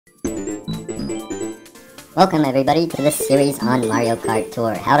Welcome everybody to this series on Mario Kart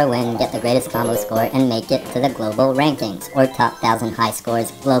Tour, how to win, get the greatest combo score, and make it to the global rankings, or top 1000 high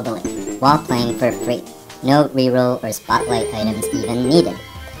scores globally, while playing for free. No reroll or spotlight items even needed.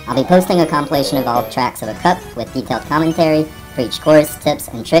 I'll be posting a compilation of all tracks of a cup with detailed commentary for each course, tips,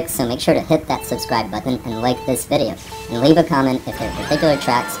 and tricks, so make sure to hit that subscribe button and like this video, and leave a comment if there are particular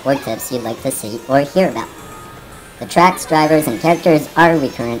tracks or tips you'd like to see or hear about. The tracks, drivers, and characters are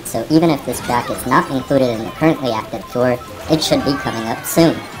recurrent, so even if this track is not included in the currently active tour, it should be coming up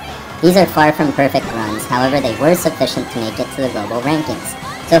soon. These are far from perfect runs, however they were sufficient to make it to the global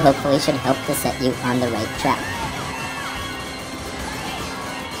rankings, so hopefully should help to set you on the right track.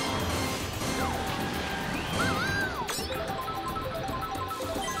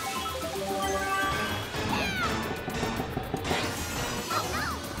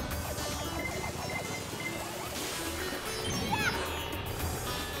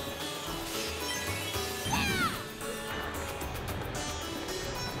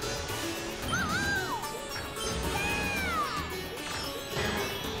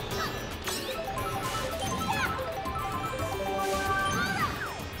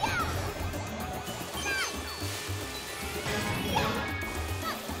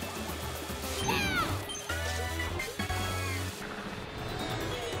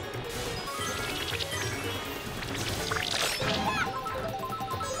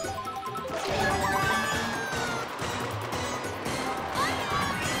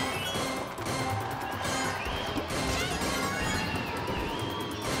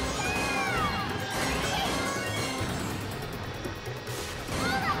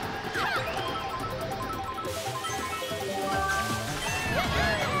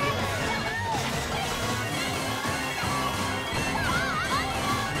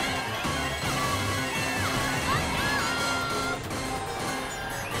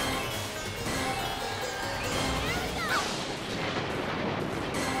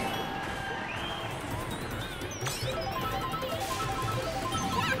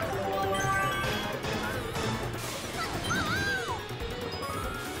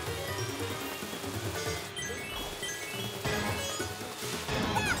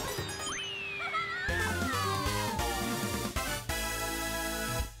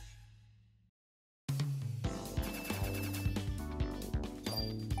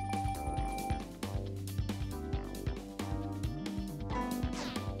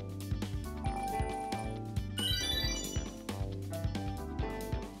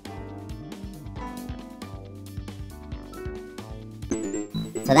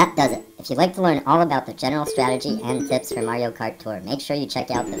 So that does it. If you'd like to learn all about the general strategy and tips for Mario Kart Tour, make sure you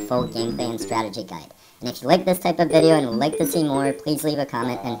check out the full gameplay and strategy guide. And if you like this type of video and would like to see more, please leave a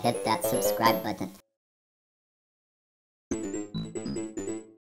comment and hit that subscribe button.